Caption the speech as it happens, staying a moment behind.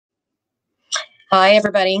Hi,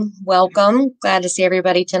 everybody. Welcome. Glad to see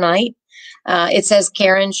everybody tonight. It says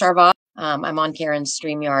Karen Charvat. I'm on Karen's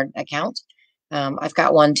StreamYard account. I've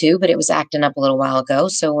got one too, but it was acting up a little while ago.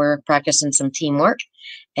 So we're practicing some teamwork.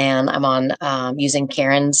 And I'm on using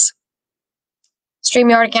Karen's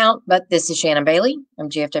StreamYard account. But this is Shannon Bailey. I'm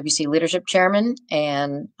GFWC Leadership Chairman.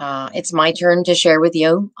 And it's my turn to share with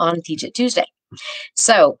you on Teach It Tuesday.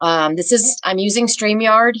 So I'm using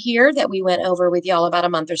StreamYard here that we went over with y'all about a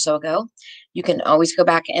month or so ago. You can always go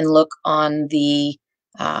back and look on the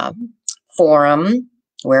forum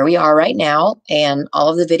where we are right now, and all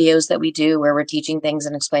of the videos that we do where we're teaching things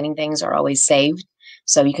and explaining things are always saved.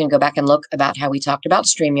 So you can go back and look about how we talked about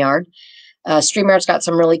StreamYard. StreamYard's got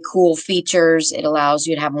some really cool features. It allows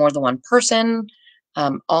you to have more than one person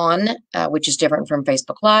on, which is different from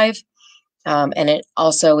Facebook Live. And it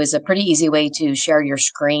also is a pretty easy way to share your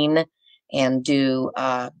screen and do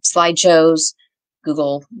slideshows,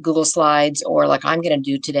 Google Slides, or like I'm going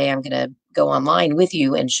to do today, I'm going to go online with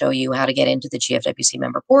you and show you how to get into the GFWC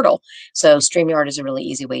member portal. So StreamYard is a really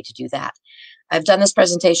easy way to do that. I've done this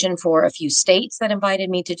presentation for a few states that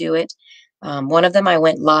invited me to do it. One of them I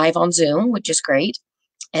went live on Zoom, which is great.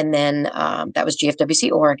 And then that was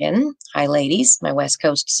GFWC Oregon. Hi, ladies, my West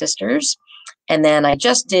Coast sisters. And then I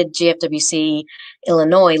just did GFWC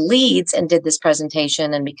Illinois Leads and did this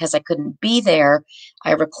presentation. And because I couldn't be there,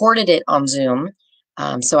 I recorded it on Zoom.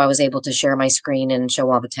 So I was able to share my screen and show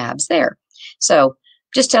all the tabs there. So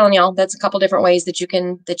just telling y'all, that's a couple different ways that you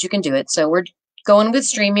can do it. So we're going with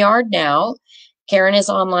StreamYard now. Karen is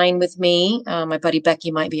online with me. My buddy Becky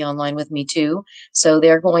might be online with me too. So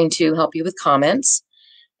they're going to help you with comments.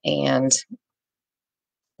 And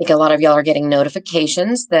I think a lot of y'all are getting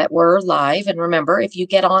notifications that we're live. And remember, if you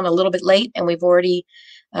get on a little bit late and we've already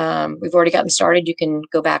gotten started, you can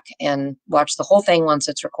go back and watch the whole thing once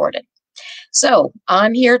it's recorded. So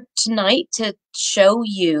I'm here tonight to show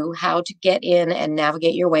you how to get in and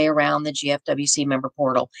navigate your way around the GFWC member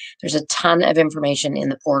portal. There's a ton of information in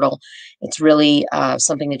the portal. It's really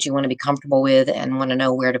something that you want to be comfortable with and want to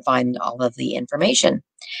know where to find all of the information.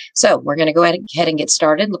 So we're going to go ahead and get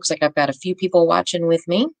started. Looks like I've got a few people watching with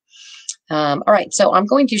me. All right, so I'm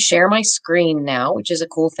going to share my screen now, which is a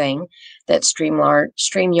cool thing that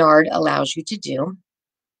StreamYard allows you to do.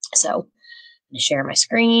 So I'm going to share my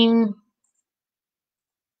screen.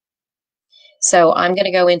 So I'm going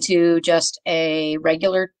to go into just a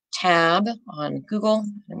regular tab on Google.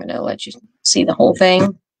 I'm going to let you see the whole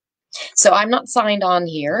thing. So I'm not signed on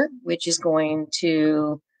here, which is going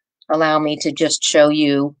to allow me to just show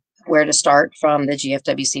you where to start from the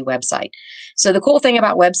GFWC website. So the cool thing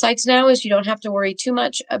about websites now is you don't have to worry too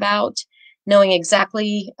much about knowing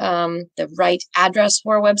exactly the right address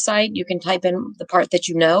for a website. You can type in the part that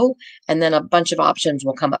you know, and then a bunch of options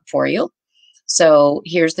will come up for you. So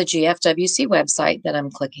here's the GFWC website that I'm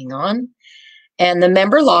clicking on. And the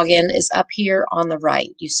member login is up here on the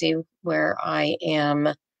right. You see where I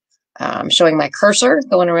am showing my cursor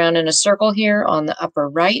going around in a circle here on the upper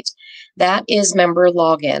right. That is member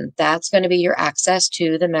login. That's going to be your access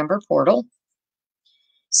to the member portal.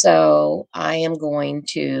 So I am going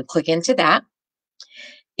to click into that.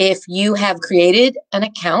 If you have created an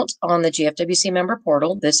account on the GFWC member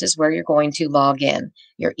portal, this is where you're going to log in.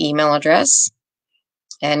 Your email address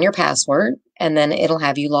and your password, and then it'll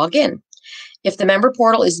have you log in. If the member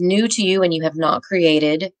portal is new to you and you have not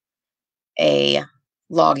created a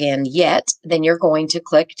login yet, then you're going to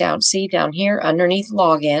click down, see down here underneath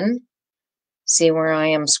login, see where I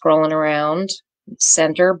am scrolling around,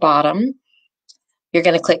 center bottom, you're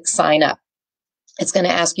going to click sign up. It's going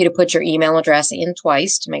to ask you to put your email address in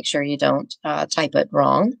twice to make sure you don't type it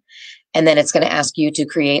wrong. And then it's going to ask you to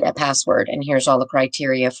create a password. And here's all the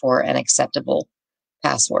criteria for an acceptable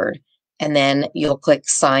password. And then you'll click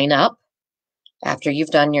sign up after you've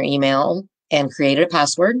done your email and created a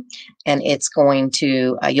password. And it's going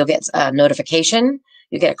to, you'll get a notification.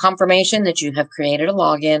 You get a confirmation that you have created a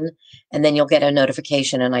login, and then you'll get a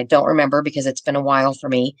notification. And I don't remember because it's been a while for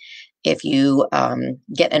me if you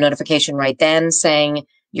get a notification right then saying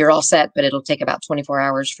you're all set, but it'll take about 24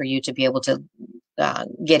 hours for you to be able to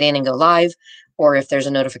get in and go live, or if there's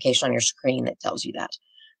a notification on your screen that tells you that.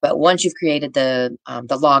 But once you've created the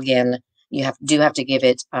login, you do have to give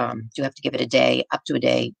it a day, up to a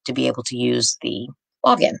day, to be able to use the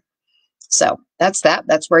login. So that's that.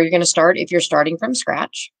 That's where you're going to start if you're starting from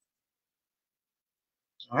scratch.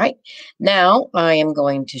 All right. Now I am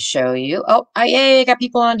going to show you. Oh, yay! I got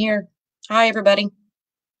people on here. Hi, everybody.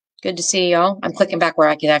 Good to see y'all. I'm clicking back where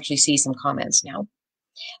I can actually see some comments now. All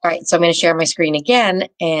right. So I'm going to share my screen again,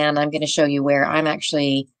 and I'm going to show you where I'm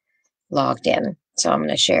actually logged in. So I'm going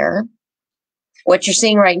to share. What you're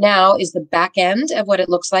seeing right now is the back end of what it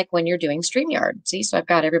looks like when you're doing StreamYard. See, so I've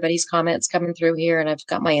got everybody's comments coming through here, and I've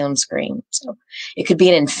got my own screen. So it could be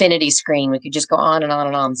an infinity screen. We could just go on and on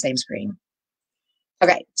and on the same screen.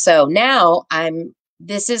 Okay, so now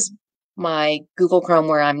this is my Google Chrome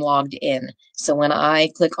where I'm logged in. So when I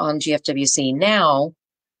click on GFWC now,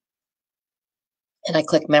 and I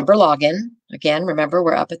click member login, again, remember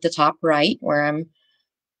we're up at the top right where I'm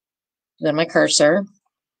doing my cursor.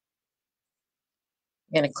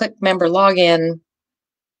 I'm going to click member login,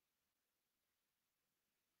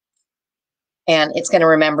 and it's going to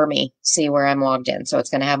remember me, see where I'm logged in. So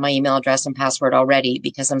it's going to have my email address and password already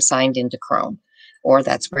because I'm signed into Chrome, or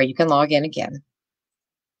that's where you can log in again.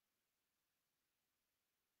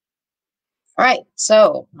 All right,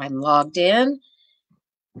 so I'm logged in.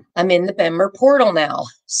 I'm in the member portal now.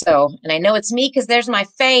 So, and I know it's me because there's my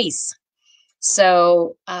face.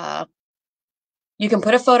 So you can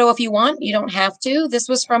put a photo if you want. You don't have to. This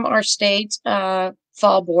was from our state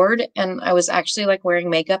fall board, and I was actually like wearing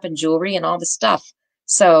makeup and jewelry and all this stuff.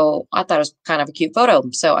 So I thought it was kind of a cute photo.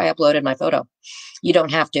 So I uploaded my photo. You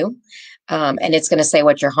don't have to. And it's going to say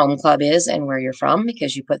what your home club is and where you're from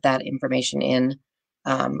because you put that information in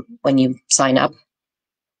when you sign up.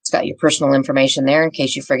 It's got your personal information there in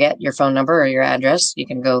case you forget your phone number or your address. You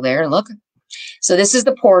can go there and look. So this is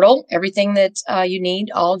the portal, everything that you need,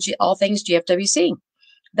 all things GFWC.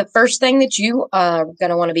 The first thing that you are going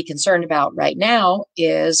to want to be concerned about right now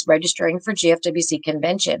is registering for GFWC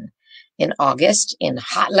convention in August in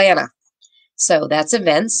Hotlanta. So that's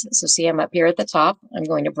events. So see, I'm up here at the top. I'm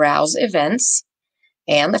going to browse events.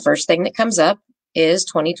 And the first thing that comes up is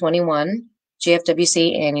 2021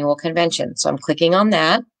 GFWC annual convention. So I'm clicking on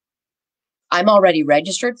that. I'm already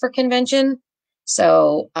registered for convention.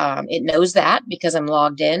 So it knows that because I'm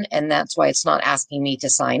logged in, and that's why it's not asking me to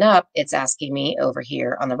sign up. It's asking me over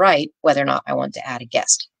here on the right whether or not I want to add a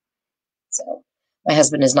guest. So my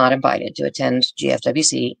husband is not invited to attend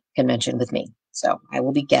GFWC convention with me. So I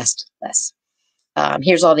will be guestless.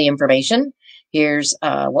 Here's all the information. Here's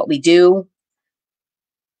what we do.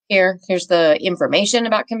 Here's the information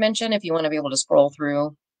about convention if you want to be able to scroll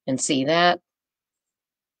through and see that.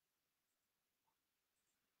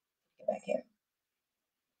 Get back here.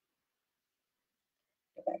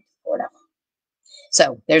 Get back to the board up.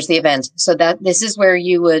 So there's the event. So this is where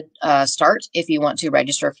you would start if you want to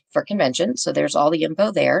register for convention. So there's all the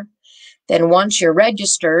info there. Then once you're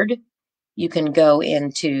registered, you can go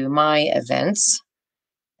into my events.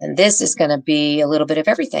 And this is going to be a little bit of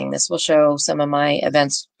everything. This will show some of my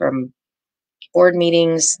events from board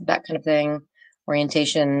meetings, that kind of thing,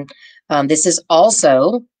 orientation. This is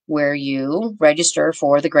also where you register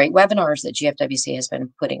for the great webinars that GFWC has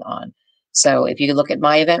been putting on. So if you look at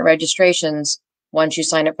my event registrations, once you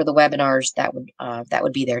sign up for the webinars, that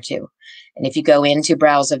would be there too. And if you go into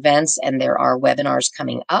browse events and there are webinars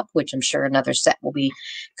coming up, which I'm sure another set will be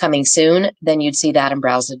coming soon, then you'd see that in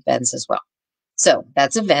browse events as well. So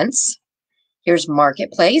that's events. Here's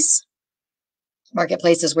marketplace.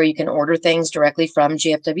 Marketplace is where you can order things directly from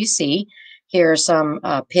GFWC. Here are some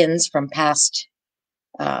pins from past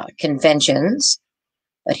conventions.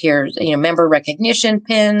 But here's, member recognition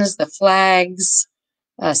pins, the flags,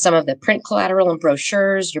 some of the print collateral and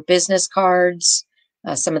brochures, your business cards,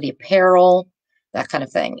 some of the apparel, that kind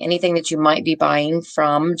of thing. Anything that you might be buying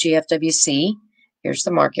from GFWC. Here's the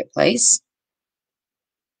marketplace.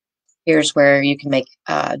 Here's where you can make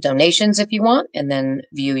donations if you want, and then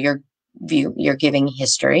view your giving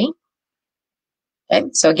history. Okay,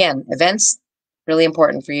 so again, events, really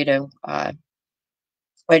important for you to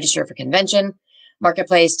register for convention.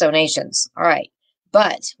 Marketplace, donations. All right,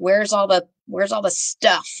 but where's all the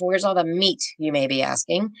stuff? Where's all the meat, you may be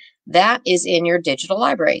asking? That is in your digital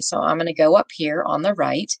library. So I'm going to go up here on the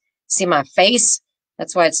right. See my face?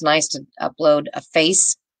 That's why it's nice to upload a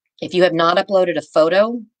face. If you have not uploaded a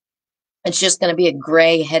photo, it's just going to be a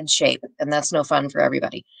gray head shape, and that's no fun for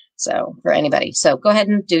everybody. So for anybody. So go ahead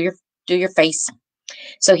and do your face.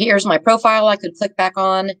 So here's my profile I could click back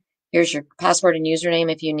on. Here's your password and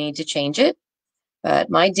username if you need to change it.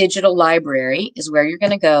 But my digital library is where you're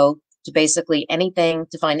going to go to basically anything,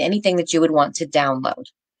 to find anything that you would want to download.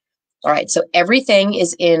 All right, so everything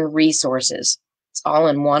is in resources. It's all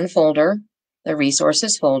in one folder, the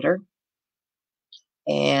resources folder.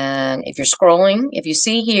 And if you're scrolling, if you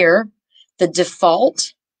see here, the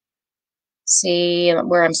default, see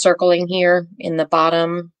where I'm circling here in the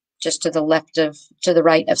bottom, just to the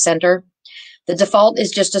right of center. The default is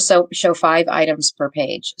just to show 5 items per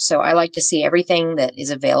page. So I like to see everything that is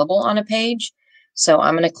available on a page. So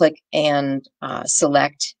I'm going to click and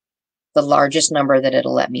select the largest number that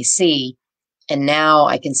it'll let me see. And now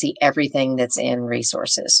I can see everything that's in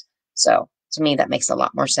resources. So to me, that makes a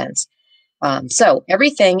lot more sense. So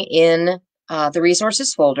everything in the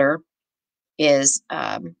resources folder is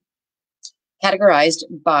categorized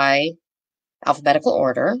by alphabetical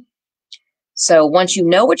order. So once you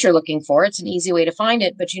know what you're looking for, it's an easy way to find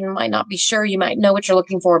it, but you might not be sure. You might know what you're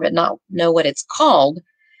looking for, but not know what it's called.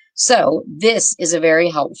 So this is a very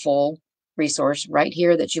helpful resource right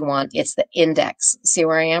here that you want. It's the index. See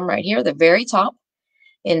where I am right here, the very top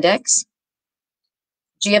index.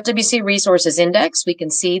 GFWC Resources Index. We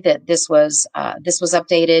can see that this was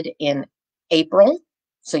updated in April.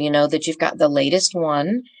 So you know that you've got the latest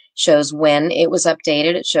one. Shows when it was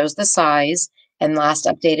updated. It shows the size. And last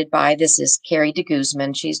updated by, this is Carrie de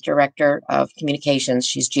Guzman. She's Director of Communications.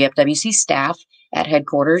 She's GFWC staff at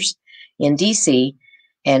headquarters in DC,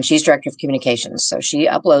 and she's Director of Communications. So she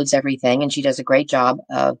uploads everything, and she does a great job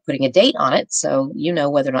of putting a date on it so you know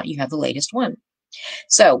whether or not you have the latest one.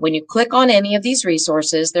 So when you click on any of these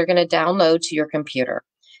resources, they're going to download to your computer.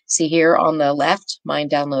 See here on the left, mine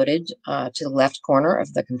downloaded to the left corner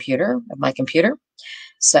of the computer, of my computer.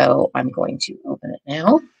 So I'm going to open it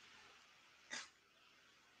now.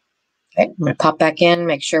 Okay, I'm going to pop back in,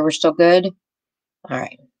 make sure we're still good. All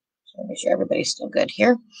right, so make sure everybody's still good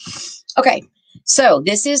here. Okay, so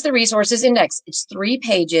this is the resources index. It's 3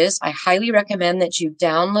 pages. I highly recommend that you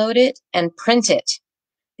download it and print it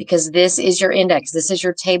because this is your index. This is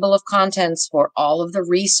your table of contents for all of the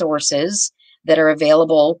resources that are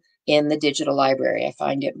available in the digital library. I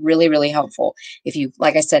find it really, really helpful. If you,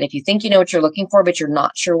 like I said, if you think you know what you're looking for, but you're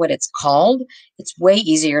not sure what it's called, it's way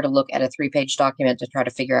easier to look at a 3-page document to try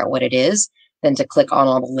to figure out what it is than to click on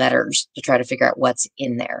all the letters to try to figure out what's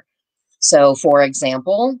in there. So for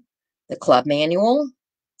example, the club manual,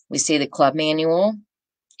 we see the club manual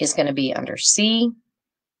is going to be under C.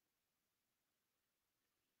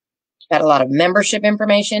 Got a lot of membership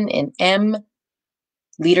information in M.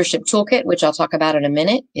 Leadership Toolkit, which I'll talk about in a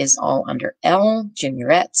minute, is all under L.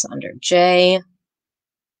 Vignettes under J.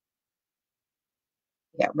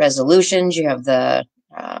 You got resolutions. You have the,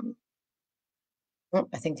 I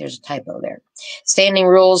think there's a typo there. Standing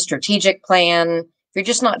rules, strategic plan. If you're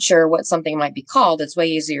just not sure what something might be called, it's way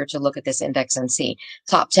easier to look at this index and see.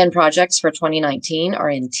 Top 10 projects for 2019 are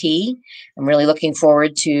in T. I'm really looking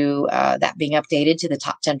forward to that being updated to the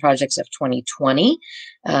top 10 projects of 2020.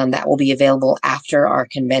 That will be available after our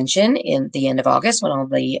convention in the end of August when all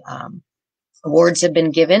the awards have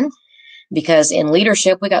been given. Because in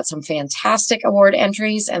leadership, we got some fantastic award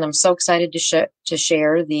entries, and I'm so excited to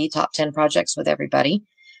share the top 10 projects with everybody.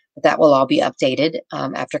 But that will all be updated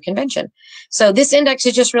after convention. So this index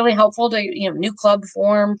is just really helpful to, new club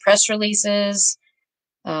form, press releases,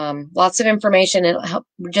 lots of information, and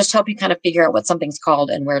it'll help you kind of figure out what something's called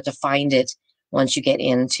and where to find it once you get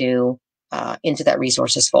into that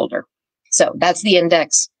resources folder. So that's the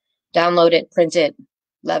index. Download it, print it,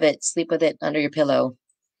 love it, sleep with it under your pillow.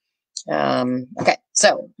 Okay,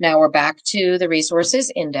 so now we're back to the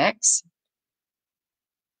resources index.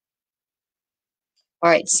 All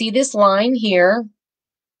right, see this line here?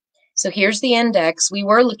 So here's the index. We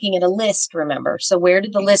were looking at a list, remember? So where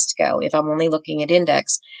did the list go? If I'm only looking at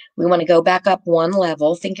index, we want to go back up one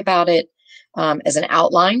level. Think about it as an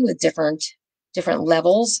outline with different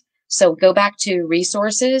levels. So go back to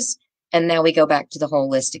resources, and now we go back to the whole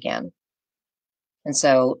list again. And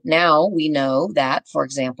so now we know that, for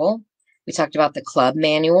example, we talked about the club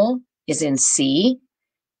manual is in C.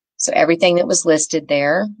 So everything that was listed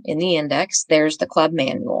there in the index, there's the club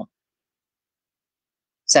manual.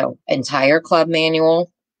 So entire club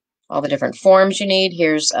manual, all the different forms you need.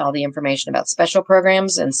 Here's all the information about special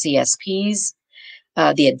programs and CSPs.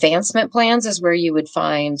 The advancement plans is where you would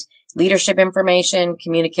find leadership information,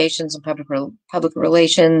 communications and public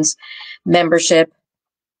relations, membership,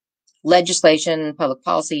 legislation, public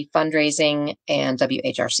policy, fundraising, and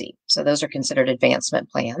WHRC. So those are considered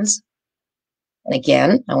advancement plans. And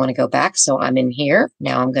again, I want to go back. So I'm in here.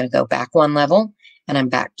 Now I'm going to go back one level, and I'm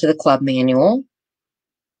back to the club manual.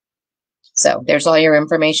 So there's all your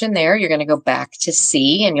information there. You're going to go back to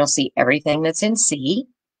C, and you'll see everything that's in C.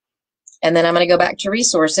 And then I'm going to go back to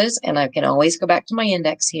resources, and I can always go back to my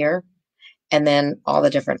index here, and then all the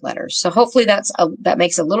different letters. So hopefully that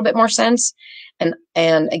makes a little bit more sense.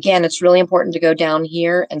 And again, it's really important to go down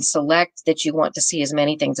here and select that you want to see as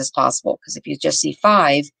many things as possible. Because if you just see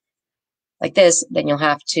 5 like this, then you'll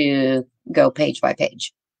have to go page by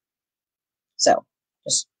page. So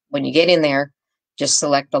just when you get in there, just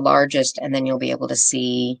select the largest, and then you'll be able to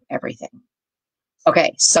see everything.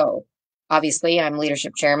 Okay, so obviously I'm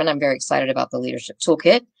leadership chairman. I'm very excited about the leadership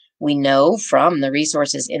toolkit. We know from the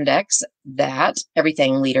resources index that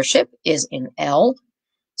everything leadership is in L.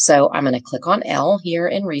 So I'm going to click on L here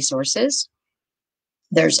in resources.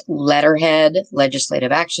 There's letterhead,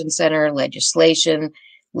 legislative action center, legislation,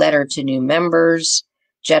 letter to new members,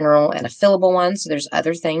 general and a fillable one. So there's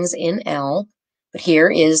other things in L, but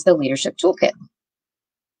here is the leadership toolkit.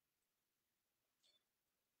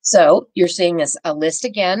 So you're seeing this a list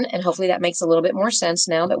again, and hopefully that makes a little bit more sense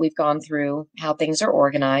now that we've gone through how things are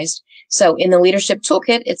organized. So in the leadership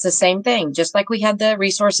toolkit, it's the same thing. Just like we had the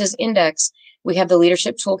resources index, we have the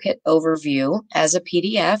leadership toolkit overview as a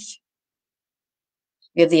PDF.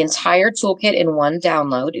 We have the entire toolkit in one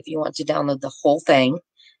download if you want to download the whole thing.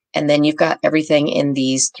 And then you've got everything in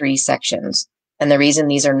these 3 sections. And the reason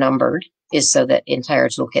these are numbered is so that entire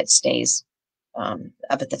toolkit stays up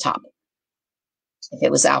at the top. If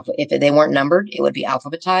it was if they weren't numbered, it would be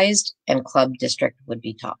alphabetized, and club district would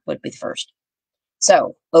be the first.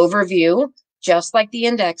 So overview, just like the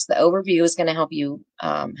index, the overview is going to help you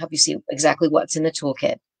see exactly what's in the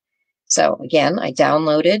toolkit. So again, I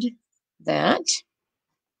downloaded that,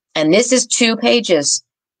 and this is 2 pages,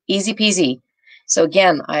 easy peasy. So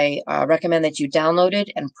again, I recommend that you download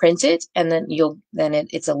it and print it, and then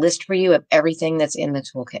it's a list for you of everything that's in the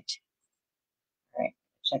toolkit. All right,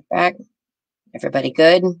 check back. Everybody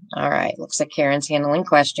good? All right, looks like Karen's handling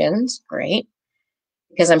questions. Great.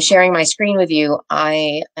 Because I'm sharing my screen with you,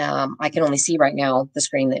 I can only see right now the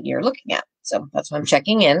screen that you're looking at. So that's why I'm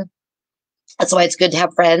checking in. That's why it's good to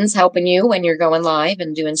have friends helping you when you're going live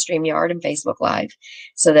and doing StreamYard and Facebook Live,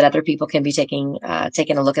 so that other people can be taking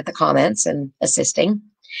a look at the comments and assisting.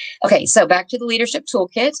 Okay, so back to the leadership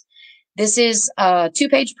toolkit. This is a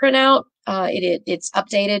 2-page printout. It's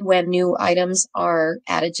updated when new items are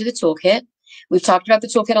added to the toolkit. We've talked about the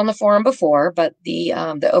toolkit on the forum before, but the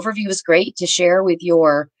overview is great to share with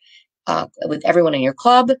with everyone in your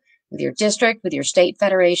club, with your district, with your state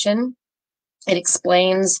federation. It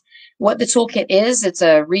explains what the toolkit is. It's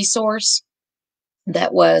a resource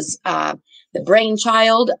that was the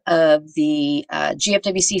brainchild of the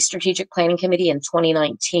GFWC Strategic Planning Committee in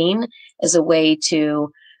 2019 as a way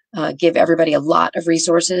to give everybody a lot of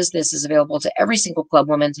resources. This is available to every single club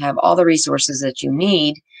woman to have all the resources that you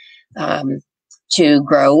need to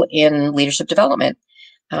grow in leadership development.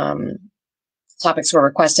 Topics were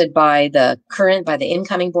requested by the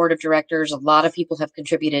incoming board of directors. A lot of people have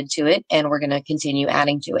contributed to it, and we're going to continue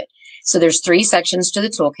adding to it. So there's 3 sections to the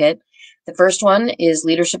toolkit. The first one is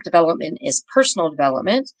leadership development is personal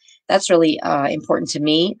development. That's really important to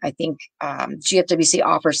me. I think GFWC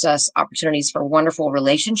offers us opportunities for wonderful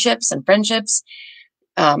relationships and friendships,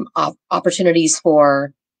 opportunities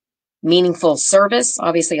for meaningful service.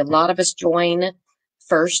 Obviously, a lot of us join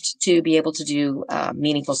first to be able to do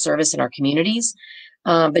meaningful service in our communities.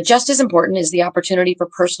 But just as important is the opportunity for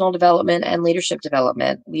personal development and leadership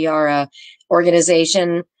development. We are an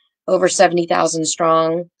organization over 70,000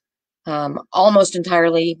 strong, almost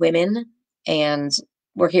entirely women, and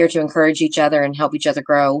we're here to encourage each other and help each other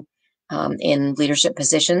grow in leadership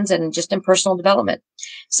positions and just in personal development.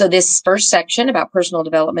 So this first section about personal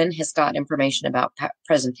development has got information about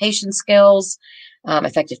presentation skills,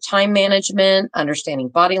 effective time management, understanding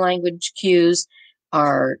body language cues.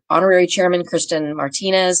 Our honorary chairman, Kristen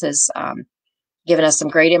Martinez, has given us some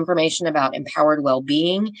great information about empowered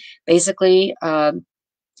well-being. Basically,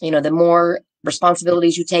 the more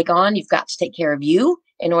responsibilities you take on, you've got to take care of you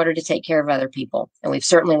in order to take care of other people. And we've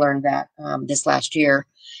certainly learned that this last year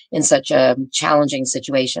in such a challenging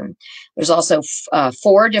situation. There's also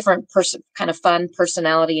 4 different kind of fun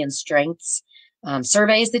personality and strengths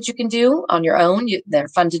surveys that you can do on your own. They're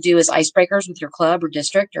fun to do as icebreakers with your club or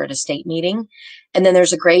district or at a state meeting. And then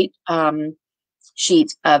there's a great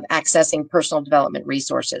sheet of accessing personal development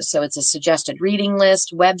resources. So it's a suggested reading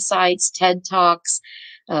list, websites, TED Talks,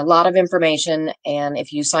 a lot of information. And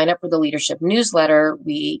if you sign up for the leadership newsletter,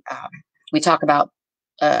 we talk about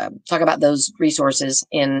those resources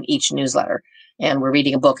in each newsletter. And we're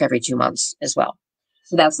reading a book every 2 months as well.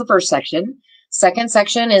 So that's the first section. Second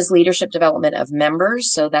section is leadership development of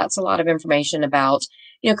members. So that's a lot of information about,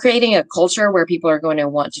 creating a culture where people are going to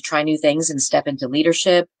want to try new things and step into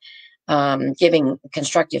leadership, giving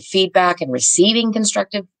constructive feedback and receiving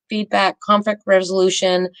constructive feedback, conflict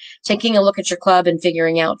resolution, taking a look at your club and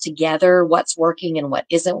figuring out together what's working and what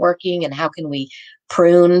isn't working and how can we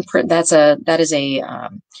prune. That is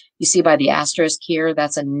you see by the asterisk here,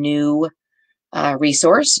 that's a new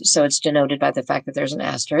resource. So it's denoted by the fact that there's an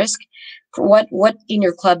asterisk. What in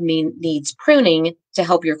your club needs pruning to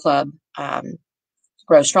help your club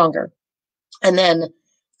grow stronger. And then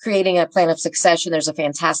creating a plan of succession. There's a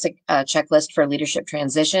fantastic checklist for leadership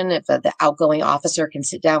transition. If the outgoing officer can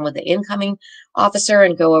sit down with the incoming officer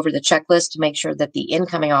and go over the checklist to make sure that the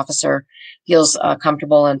incoming officer feels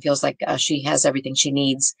comfortable and feels like she has everything she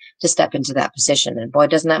needs to step into that position. And boy,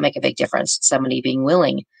 doesn't that make a big difference, somebody being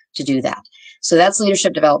willing to do that. So that's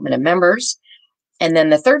leadership development of members. And then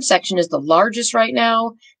the third section is the largest right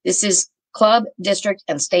now. This is club, district,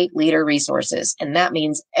 and state leader resources. And that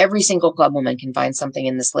means every single club woman can find something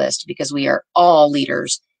in this list because we are all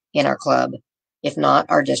leaders in our club, if not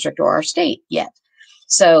our district or our state yet.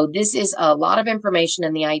 So this is a lot of information,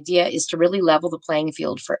 and the idea is to really level the playing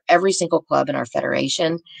field for every single club in our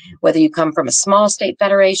federation, whether you come from a small state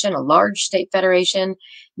federation, a large state federation,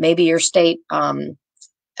 maybe your state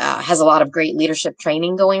has a lot of great leadership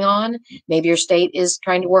training going on. Maybe your state is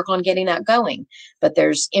trying to work on getting that going, but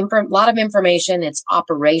there's a lot of information. It's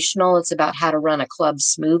operational. It's about how to run a club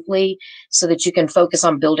smoothly so that you can focus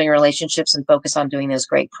on building relationships and focus on doing those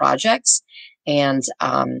great projects. And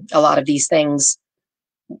a lot of these things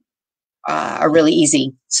are really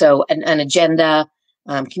easy. So an agenda,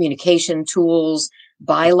 communication tools,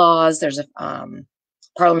 bylaws, there's a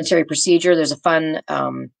parliamentary procedure. There's a fun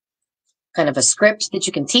kind of a script that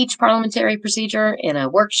you can teach parliamentary procedure in a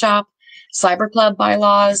workshop, cyber club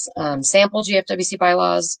bylaws, sample GFWC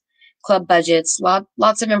bylaws, club budgets,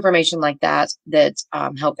 lots of information like that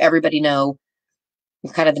help everybody know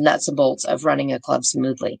kind of the nuts and bolts of running a club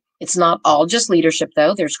smoothly. It's not all just leadership,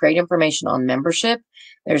 though. There's great information on membership.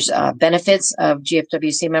 There's benefits of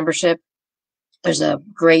GFWC membership. There's a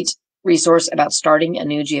great resource about starting a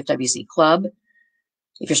new GFWC club.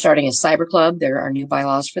 If you're starting a cyber club, there are new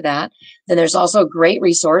bylaws for that. Then there's also a great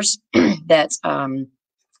resource that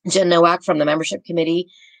Jen Nowak from the membership committee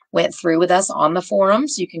went through with us on the forum.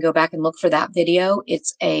 So you can go back and look for that video.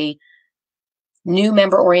 It's a new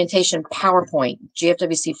member orientation PowerPoint.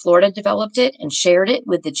 GFWC Florida developed it and shared it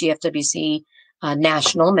with the GFWC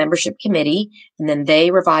National Membership Committee. And then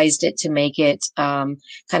they revised it to make it kind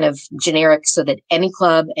of generic so that any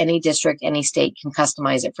club, any district, any state can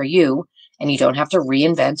customize it for you. And you don't have to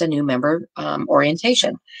reinvent a new member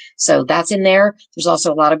orientation. So that's in there. There's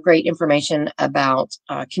also a lot of great information about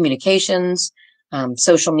communications,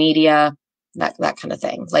 social media, that kind of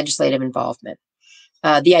thing, legislative involvement.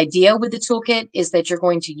 The idea with the toolkit is that you're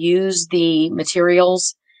going to use the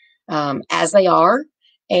materials as they are.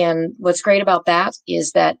 And what's great about that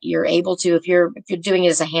is that you're able to, if you're doing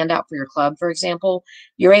it as a handout for your club, for example,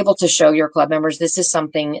 you're able to show your club members this is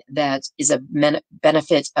something that is a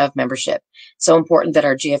benefit of membership. So important that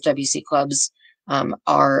our GFWC clubs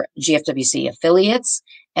are GFWC affiliates,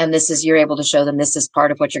 and you're able to show them this is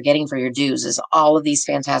part of what you're getting for your dues, is all of these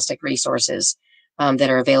fantastic resources that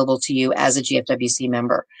are available to you as a GFWC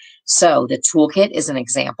member. So the toolkit is an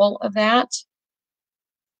example of that.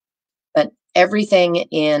 But everything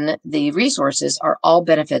in the resources are all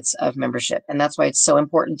benefits of membership. And that's why it's so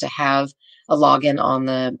important to have a login on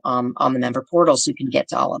the member portal so you can get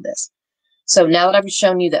to all of this. So now that I've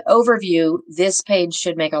shown you the overview, this page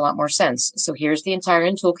should make a lot more sense. So here's the entire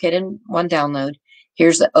toolkit in one download.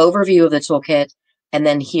 Here's the overview of the toolkit. And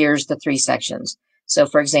then here's the 3 sections. So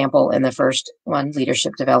for example, in the first one,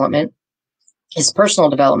 leadership development is personal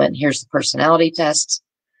development. Here's the personality tests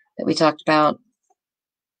that we talked about.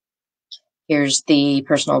 Here's the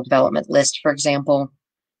personal development list, for example.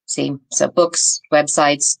 See, so books,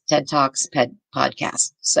 websites, TED Talks,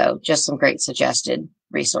 podcasts. So just some great suggested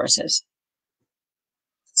resources.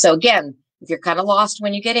 So again, if you're kind of lost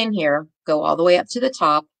when you get in here, go all the way up to the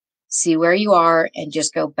top, see where you are, and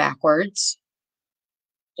just go backwards,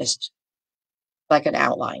 just like an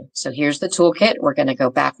outline. So here's the toolkit. We're going to go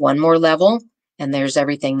back one more level, and there's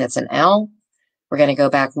everything that's an L. We're going to go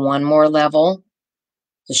back one more level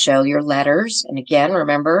to show your letters. And again,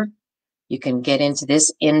 remember, you can get into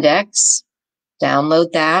this index,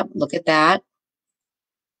 download that, look at that,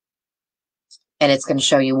 and it's going to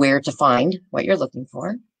show you where to find what you're looking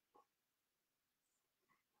for.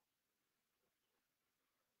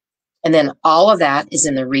 And then all of that is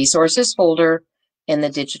in the resources folder in the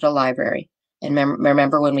digital library. And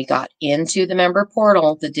remember, when we got into the member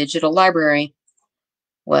portal, the digital library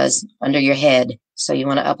was under your head. So you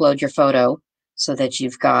want to upload your photo so that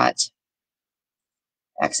you've got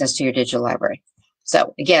access to your digital library.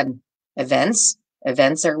 So again, events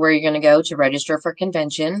are where you're going to go to register for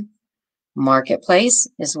convention. Marketplace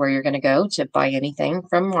is where you're going to go to buy anything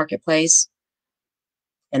from Marketplace.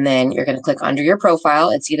 And then you're going to click under your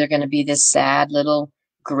profile. It's either going to be this sad little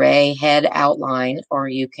gray head outline, or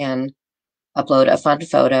you can upload a fun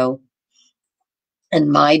photo. And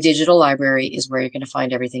my digital library is where you're going to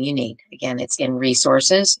find everything you need. Again, it's in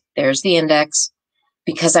resources. There's the index.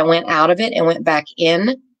 because I went out of it and went back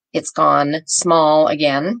in, it's gone small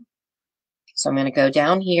again. So I'm going to go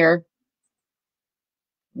down here.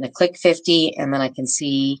 I'm going to click 50, and then I can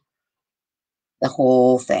see the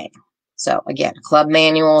whole thing. So again, club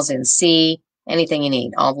manuals in C, anything you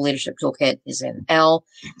need. All the leadership toolkit is in L.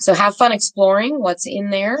 So have fun exploring what's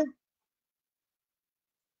in there.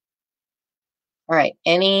 All right,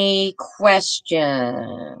 any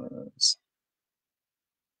questions?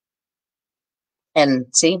 And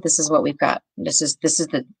see, this is what we've got. This is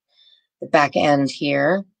the back end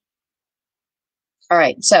here. All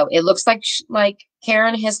right, so it looks like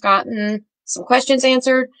Karen has gotten some questions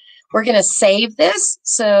answered. We're going to save this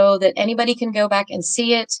so that anybody can go back and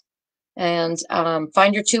see it and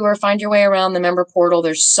find your tour, find your way around the member portal.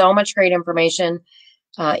 There's so much great information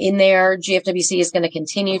in there. GFWC is going to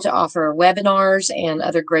continue to offer webinars and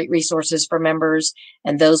other great resources for members,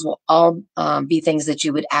 and those will all be things that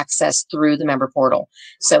you would access through the member portal.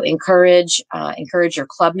 So encourage your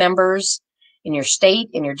club members in your state,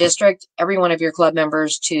 in your district, every one of your club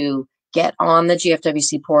members to get on the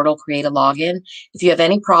GFWC portal, create a login. If you have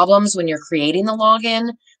any problems when you're creating the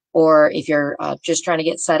login, or if you're just trying to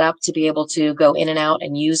get set up to be able to go in and out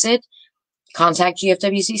and use it, contact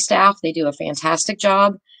GFWC staff. They do a fantastic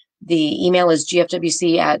job. The email is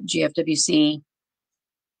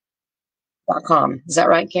gfwc@gfwc.com. Is that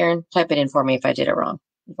right, Karen? Type it in for me if I did it wrong,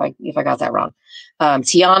 if I got that wrong.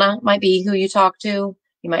 Tiana might be who you talk to.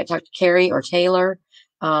 You might talk to Carrie or Taylor,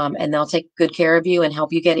 and they'll take good care of you and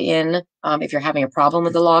help you get in if you're having a problem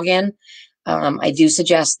with the login. I do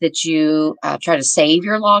suggest that you try to save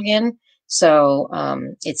your login. So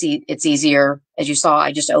it's easier. As you saw,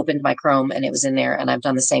 I just opened my Chrome and it was in there, and I've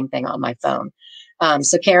done the same thing on my phone.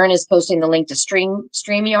 So Karen is posting the link to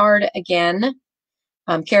StreamYard again.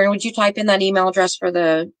 Karen, would you type in that email address for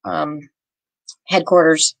the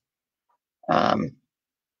headquarters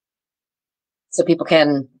so people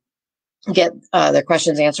can get their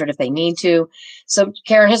questions answered if they need to. So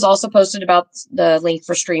Karen has also posted about the link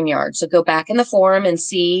for StreamYard. So go back in the forum and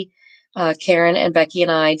see Karen and Becky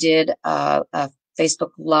and I did a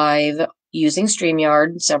Facebook Live using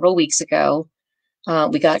StreamYard several weeks ago.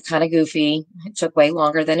 We got kind of goofy. It took way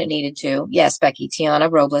longer than it needed to. Yes, Becky, Tiana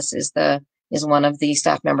Robles is one of the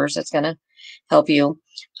staff members that's going to help you.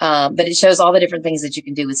 But it shows all the different things that you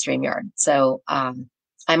can do with StreamYard. So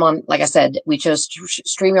I'm on, like I said, we chose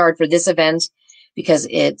StreamYard for this event because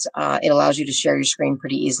it allows you to share your screen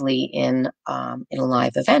pretty easily in a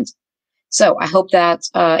live event. So I hope that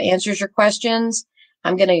answers your questions.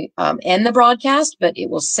 I'm going to end the broadcast, but it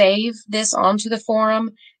will save this onto the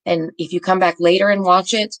forum. And if you come back later and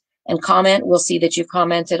watch it and comment, we'll see that you've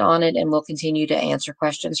commented on it, and we'll continue to answer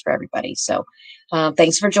questions for everybody. So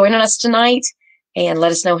thanks for joining us tonight, and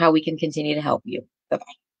let us know how we can continue to help you.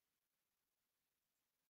 Bye-bye.